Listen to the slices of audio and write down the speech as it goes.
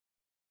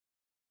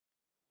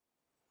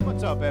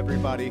What's up,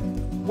 everybody?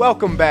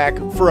 Welcome back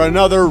for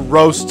another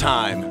Roast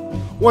Time,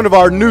 one of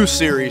our new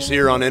series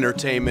here on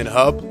Entertainment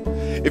Hub.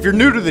 If you're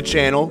new to the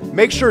channel,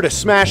 make sure to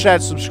smash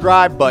that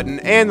subscribe button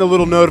and the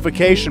little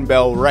notification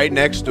bell right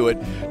next to it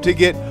to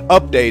get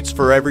updates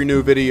for every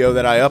new video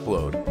that I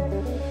upload.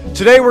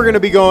 Today we're going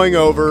to be going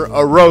over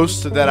a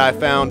roast that I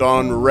found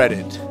on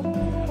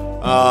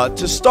Reddit.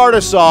 To start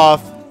us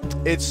off,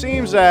 it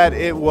seems that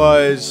it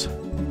was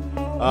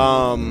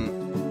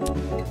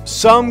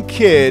some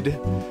kid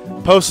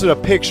posted a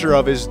picture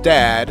of his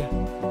dad,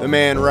 the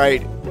man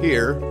right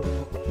here,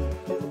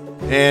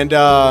 and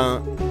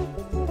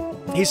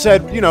he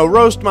said, you know,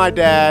 roast my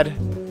dad.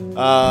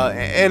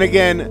 And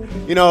again,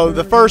 you know,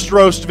 the first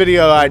roast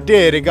video I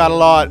did, it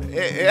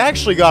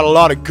actually got a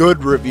lot of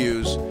good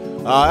reviews.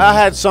 I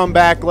had some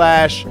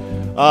backlash.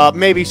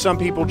 Maybe some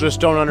people just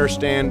don't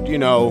understand, you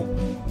know,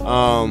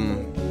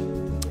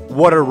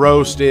 what a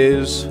roast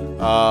is,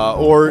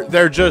 or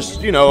they're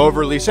just, you know,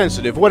 overly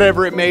sensitive.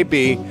 Whatever it may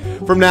be,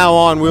 from now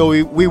on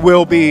we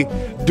will be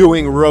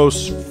doing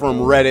roasts from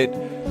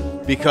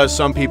Reddit because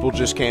some people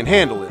just can't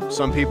handle it.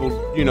 Some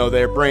people, you know,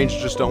 their brains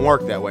just don't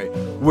work that way,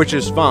 which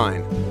is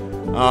fine.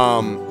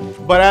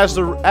 But as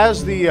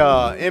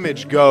the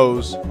image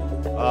goes,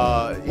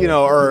 you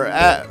know, or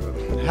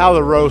how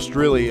the roast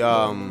really,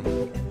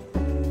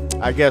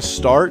 I guess,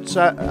 starts,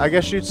 I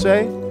guess you'd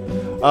say.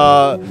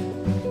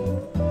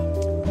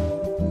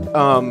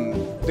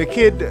 The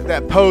kid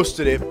that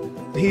posted it,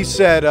 he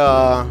said,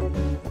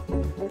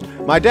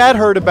 my dad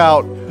heard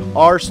about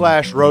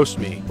r/roast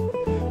me.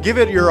 Give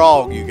it your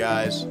all, you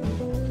guys.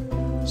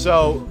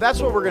 So that's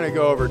what we're going to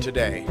go over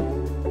today.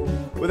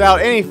 Without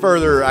any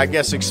further, I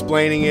guess,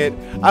 explaining it,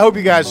 I hope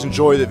you guys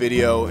enjoy the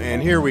video, and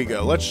here we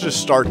go. Let's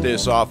just start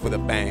this off with a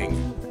bang.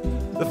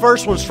 The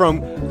first one's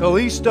from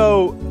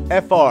Callisto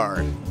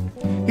FR.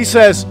 He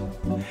says,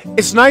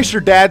 "It's nice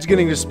your dad's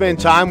getting to spend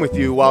time with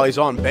you while he's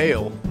on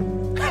bail."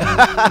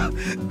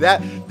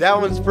 that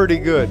one's pretty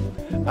good.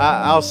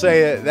 I'll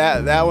say it.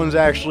 That one's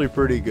actually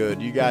pretty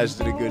good. You guys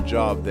did a good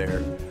job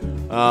there.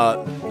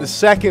 The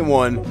second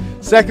one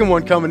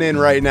coming in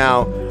right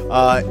now.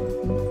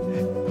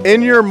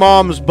 In your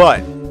mom's butt.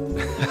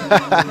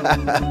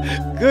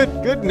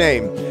 Good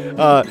name.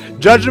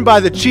 Judging by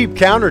the cheap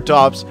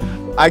countertops,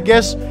 I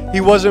guess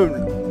he wasn't.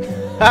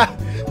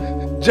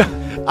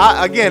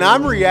 Again,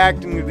 I'm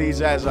reacting to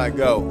these as I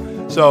go.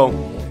 So,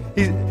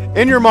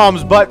 in your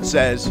mom's butt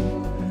says,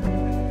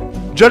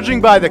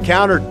 judging by the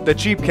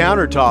cheap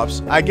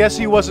countertops, I guess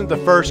he wasn't the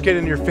first kid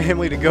in your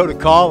family to go to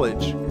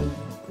college.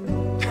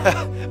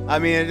 I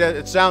mean,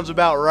 it sounds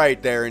about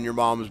right there in your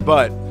mom's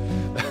butt.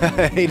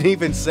 And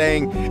even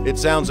saying it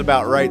sounds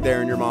about right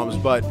there in your mom's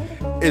butt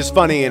is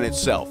funny in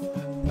itself.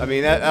 I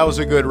mean, that was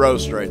a good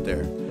roast right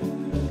there.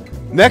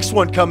 Next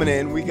one coming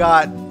in, we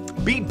got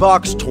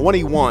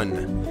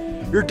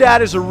Beatbox21. Your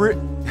dad is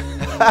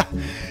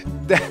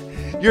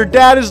your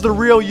dad is the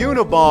real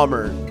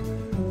Unabomber.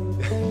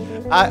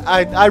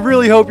 I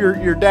really hope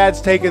your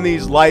dad's taking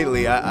these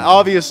lightly.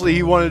 Obviously,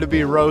 he wanted to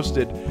be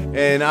roasted,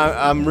 and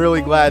I'm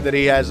really glad that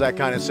he has that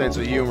kind of sense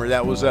of humor.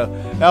 We'll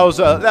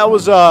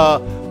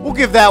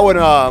give that one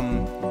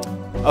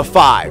a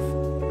 5.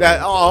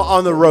 That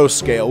on the roast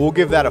scale, we'll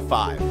give that a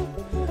 5.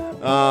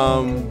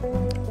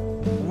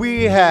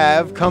 We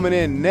have coming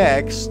in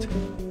next.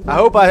 I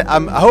hope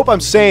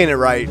I'm saying it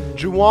right.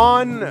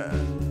 Juan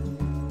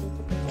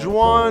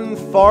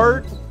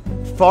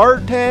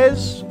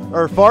Fartes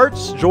or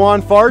Farts?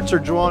 Juan Farts or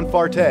Juan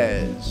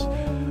Fartes?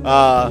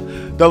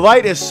 The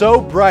light is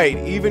so bright,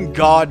 even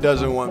God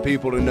doesn't want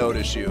people to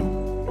notice you.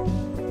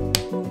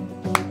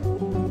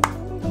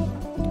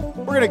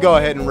 We're gonna go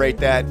ahead and rate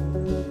that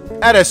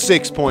at a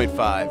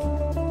 6.5.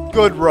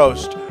 Good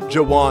roast,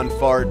 Juan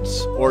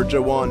Farts or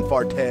Juan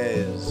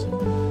Fartes.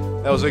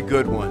 That was a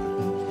good one.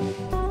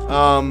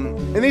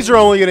 And these are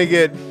only gonna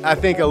get, I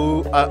think,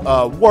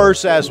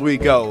 worse as we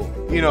go.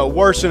 You know,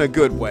 worse in a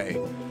good way.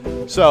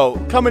 So,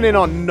 coming in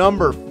on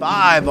number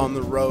 5 on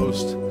the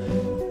roast,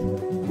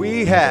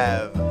 we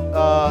have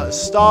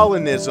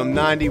Stalinism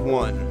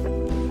 91.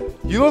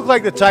 You look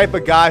like the type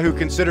of guy who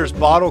considers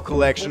bottle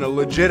collection a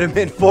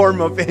legitimate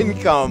form of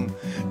income.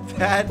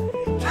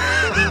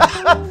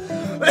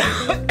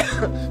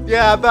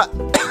 Yeah, but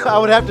I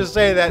would have to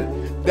say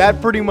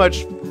that pretty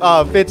much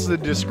fits the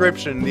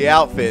description, the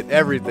outfit,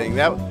 everything.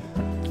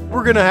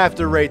 We're gonna have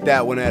to rate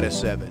that one at a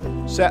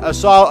 7, a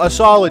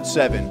solid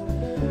 7.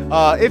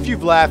 If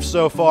you've laughed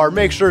so far,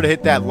 make sure to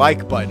hit that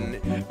like button.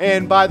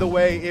 And by the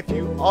way, if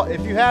you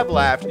have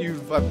laughed, you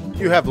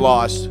have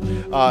lost.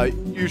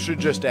 You should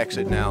just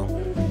exit now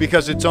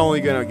because it's only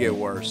gonna get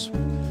worse.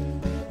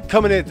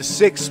 Coming in at the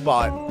 6th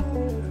spot,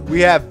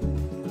 we have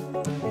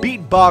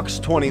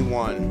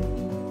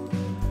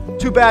Beatbox21.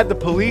 Too bad the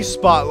police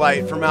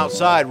spotlight from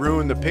outside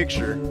ruined the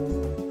picture.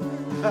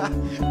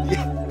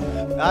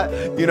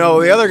 You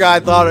know, the other guy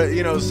thought it,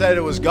 you know, said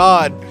it was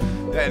God,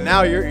 and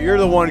now you're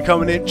the one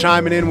coming in,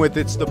 chiming in with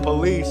it's the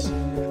police.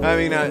 I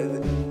mean,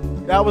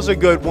 that was a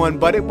good one,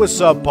 but it was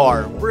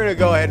subpar. We're gonna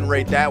go ahead and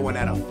rate that one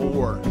at a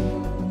 4.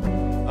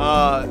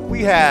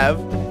 We have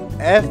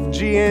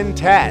FGN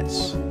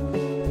Tats.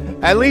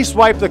 At least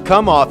wipe the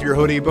cum off your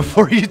hoodie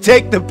before you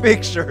take the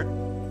picture.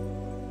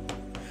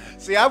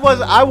 See, I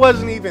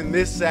wasn't even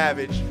this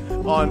savage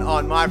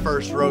on my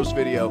first roast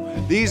video.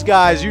 These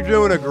guys, you're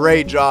doing a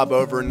great job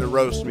over in the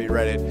Roast Me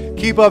Reddit.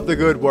 Keep up the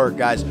good work,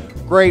 guys.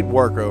 Great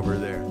work over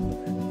there.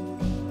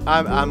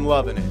 I'm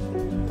loving it.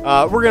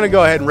 We're gonna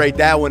go ahead and rate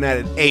that one at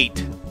an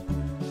 8.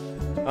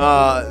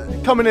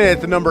 Coming in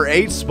at the number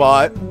 8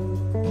 spot,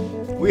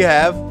 we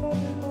have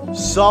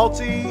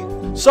Salty.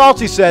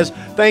 Salty says,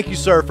 "Thank you,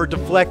 sir, for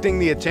deflecting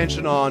the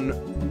attention on."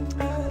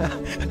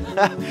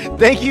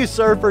 Thank you,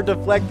 sir, for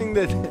deflecting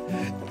the.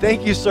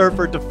 Thank you, sir,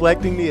 for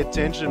deflecting the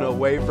attention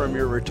away from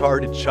your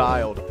retarded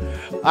child.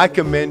 I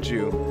commend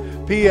you.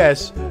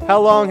 P.S.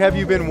 How long have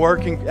you been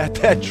working at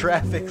that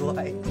traffic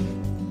light?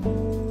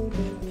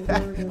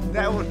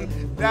 That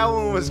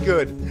one was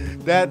good.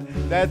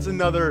 It's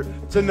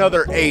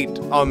another 8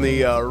 on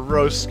the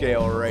roast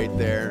scale right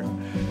there.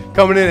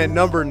 Coming in at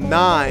number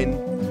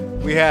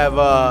 9, we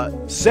have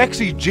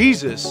Sexy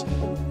Jesus.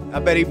 I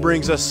bet he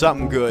brings us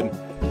something good.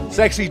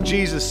 Sexy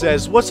Jesus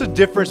says, "What's the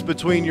difference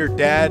between your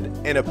dad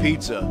and a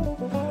pizza?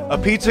 A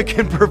pizza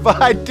can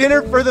provide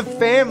dinner for the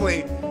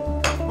family."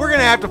 We're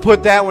gonna have to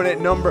put that one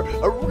at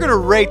we're gonna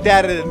rate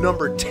that at a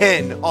number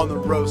 10 on the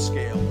roast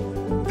scale.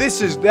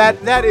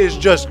 That is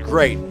just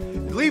great.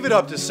 Leave it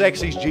up to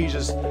Sexy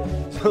Jesus.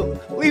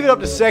 Leave it up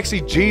to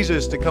Sexy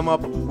Jesus to come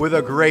up with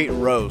a great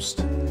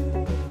roast.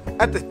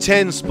 At the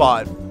 10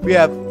 spot, we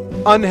have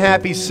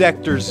Unhappy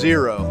Sector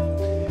 0.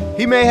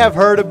 He may have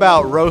heard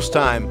about roast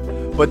time,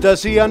 but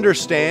does he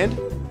understand?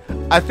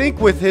 I think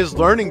with his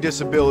learning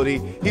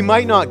disability, he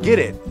might not get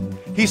it.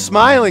 He's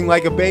smiling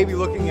like a baby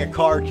looking at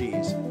car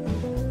keys.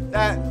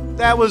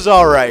 That was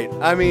alright.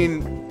 I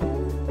mean,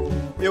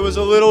 it was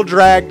a little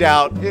dragged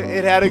out.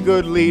 It had a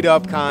good lead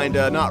up,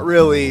 kinda, not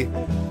really.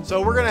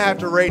 So we're gonna have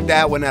to rate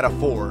that one at a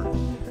 4.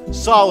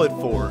 Solid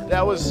 4.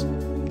 That was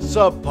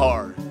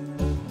subpar.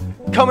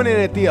 Coming in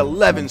at the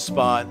 11th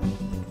spot,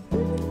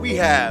 we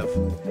have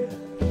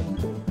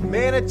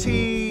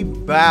Manatee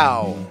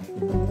Bow.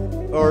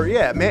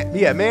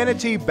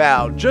 Manatee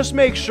Bow. Just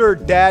make sure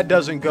Dad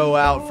doesn't go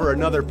out for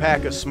another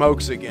pack of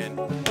smokes again.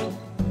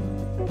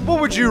 What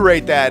would you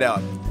rate that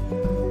up?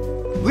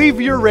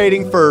 Leave your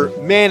rating for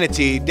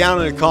Manatee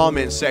down in the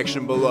comments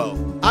section below.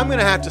 I'm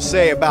gonna have to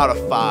say about a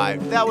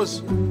 5. That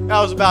was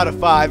about a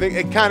 5.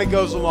 It kind of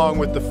goes along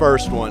with the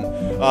first one.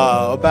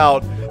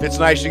 About it's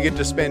nice you get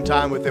to spend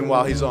time with him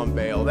while he's on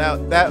bail.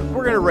 That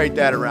we're gonna rate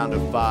that around a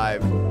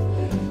 5.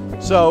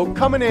 So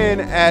coming in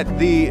at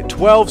the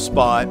 12th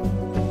spot,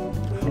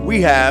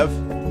 we have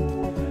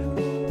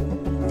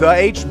the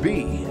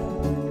HB.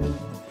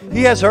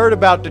 He has heard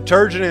about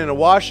detergent in a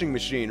washing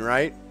machine,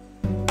 right?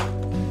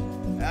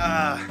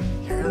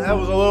 That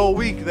was a little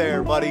weak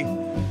there, buddy.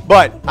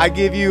 But I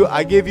give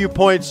you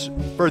points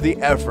for the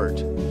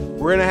effort.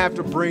 We're gonna have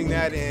to bring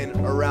that in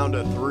around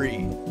a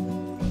 3.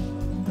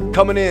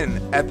 Coming in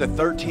at the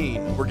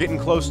 13. We're getting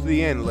close to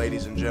the end,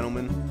 ladies and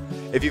gentlemen.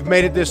 If you've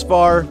made it this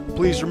far,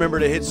 please remember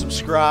to hit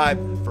subscribe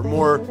for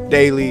more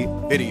daily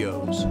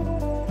videos.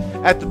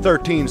 At the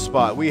 13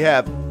 spot, we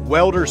have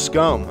Welder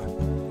Scum.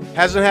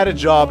 Hasn't had a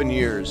job in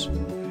years.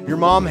 Your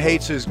mom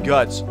hates his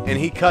guts, and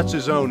he cuts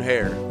his own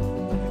hair.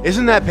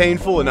 Isn't that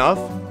painful enough?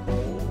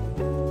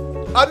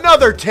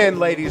 Another 10,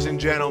 ladies and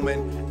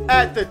gentlemen.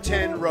 At the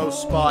 10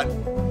 roast spot,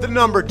 the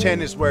number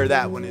 10 is where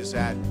that one is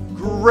at.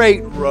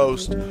 Great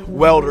roast,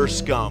 Welder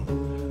Scum.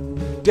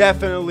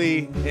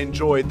 Definitely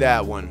enjoyed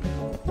that one.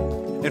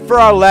 And for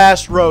our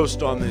last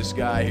roast on this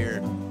guy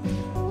here,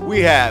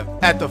 we have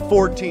at the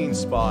 14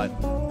 spot,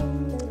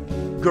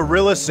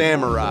 Gorilla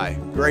Samurai.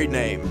 Great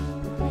name.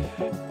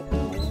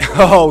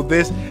 Oh,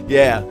 this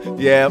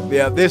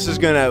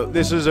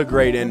is a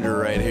great ender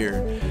right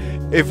here.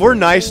 If we're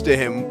nice to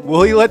him,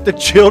 will he let the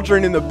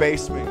children in the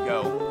basement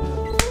go?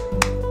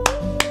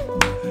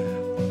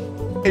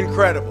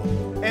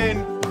 Incredible.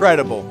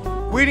 Incredible.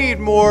 We need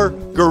more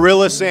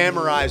Gorilla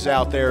Samurais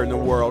out there in the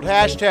world.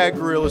 Hashtag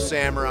Gorilla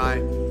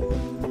Samurai.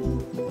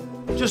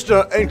 Just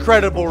an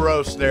incredible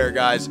roast there,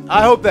 guys.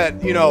 I hope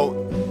that, you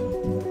know,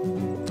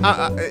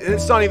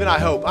 it's not even I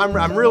hope.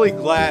 I'm really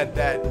glad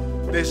that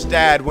this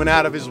dad went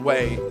out of his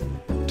way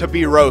to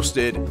be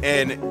roasted,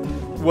 and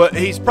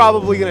he's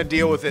probably going to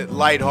deal with it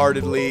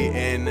lightheartedly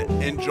and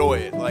enjoy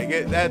it.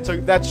 Like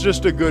that's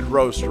just a good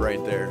roast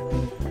right there.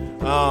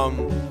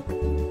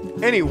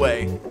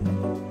 Anyway,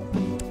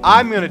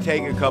 I'm going to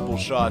take a couple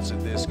shots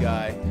at this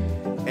guy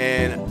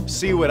and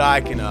see what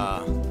I can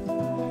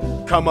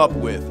come up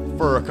with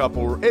for a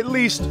couple, at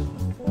least,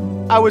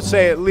 I would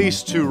say at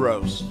least 2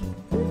 roasts.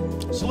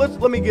 So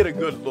let me get a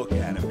good look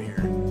at him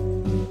here.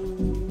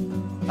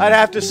 I'd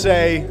have to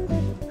say,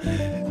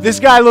 this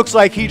guy looks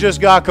like he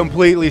just got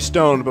completely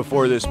stoned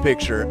before this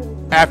picture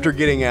after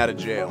getting out of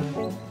jail.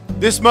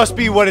 This must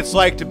be what it's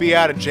like to be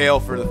out of jail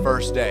for the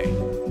first day.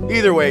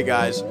 Either way,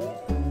 guys,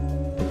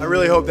 I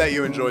really hope that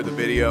you enjoyed the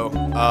video.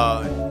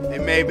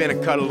 It may have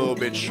been cut a little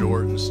bit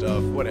short and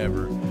stuff,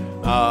 whatever.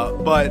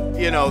 But,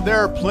 you know, there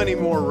are plenty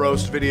more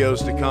roast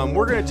videos to come.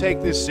 We're going to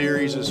take this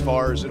series as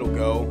far as it'll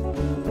go.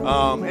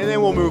 And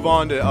then we'll move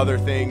on to other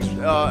things.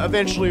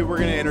 Eventually, we're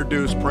going to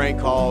introduce prank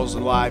calls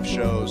and live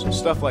shows and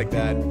stuff like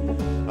that.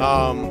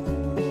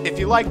 If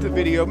you like the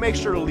video, make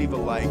sure to leave a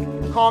like.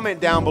 Comment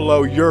down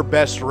below your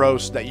best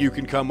roast that you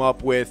can come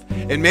up with,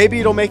 and maybe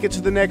it'll make it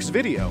to the next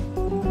video.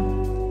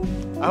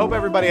 I hope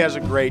everybody has a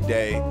great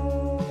day.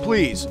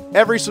 Please,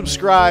 every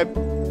subscribe,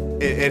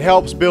 it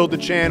helps build the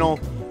channel.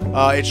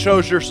 It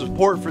shows your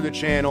support for the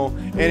channel,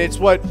 and it's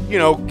what, you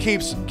know,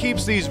 keeps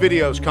these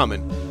videos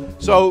coming.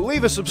 So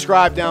leave a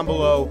subscribe down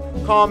below,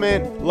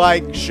 comment,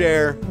 like,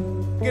 share,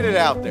 get it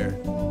out there.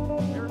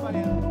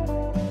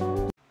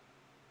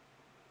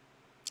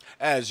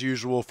 As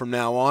usual, from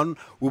now on,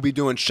 we'll be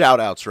doing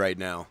shout-outs right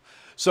now.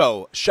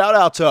 So, shout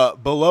out to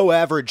Below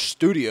Average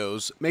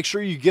Studios. Make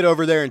sure you get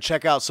over there and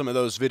check out some of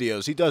those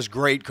videos. He does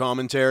great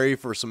commentary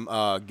for some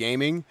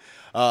gaming.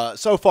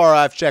 So far,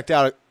 I've checked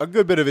out a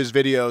good bit of his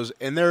videos,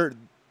 and they're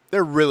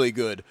really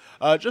good.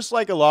 Just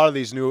like a lot of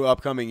these new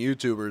upcoming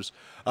YouTubers.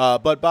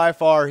 But by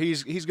far,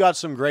 he's got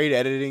some great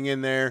editing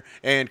in there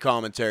and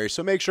commentary.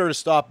 So make sure to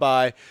stop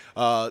by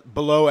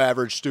Below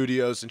Average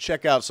Studios and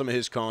check out some of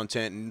his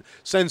content and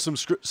send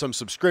some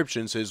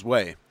subscriptions his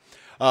way.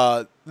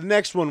 The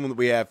next one that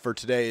we have for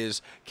today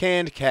is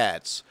Canned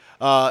Cats.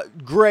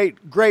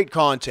 Great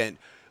content.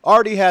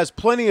 Already has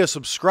plenty of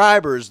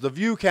subscribers. The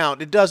view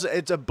count,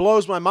 it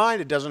blows my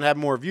mind it doesn't have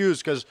more views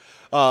because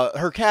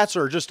her cats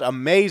are just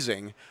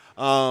amazing.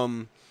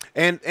 And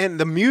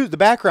the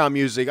background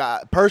music,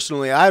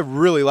 personally, I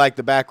really like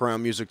the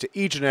background music to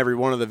each and every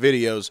one of the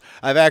videos.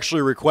 I've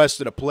actually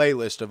requested a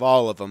playlist of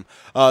all of them.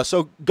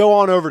 So go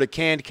on over to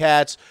Canned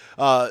Cats,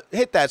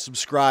 hit that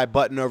subscribe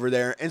button over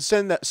there, and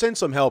send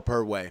some help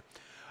her way.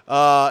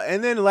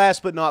 And then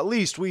last but not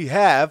least, we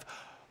have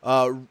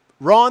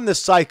Ron the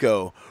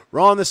Psycho.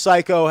 Ron the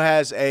Psycho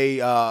has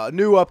a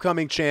new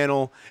upcoming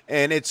channel,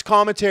 and it's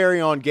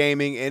commentary on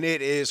gaming, and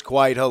it is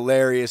quite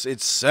hilarious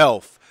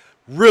itself.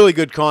 Really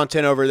good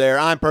content over there.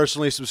 I'm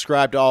personally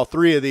subscribed to all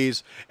three of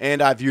these,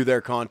 and I view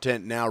their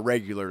content now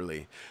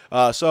regularly.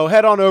 So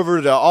head on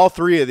over to all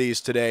three of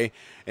these today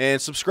and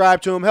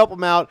subscribe to them. Help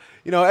them out.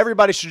 You know,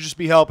 everybody should just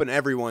be helping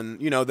everyone,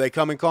 you know, they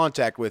come in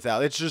contact with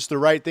out. It's just the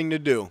right thing to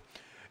do.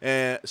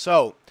 And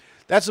so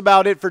that's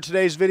about it for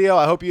today's video.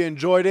 I hope you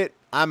enjoyed it.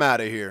 I'm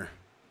out of here.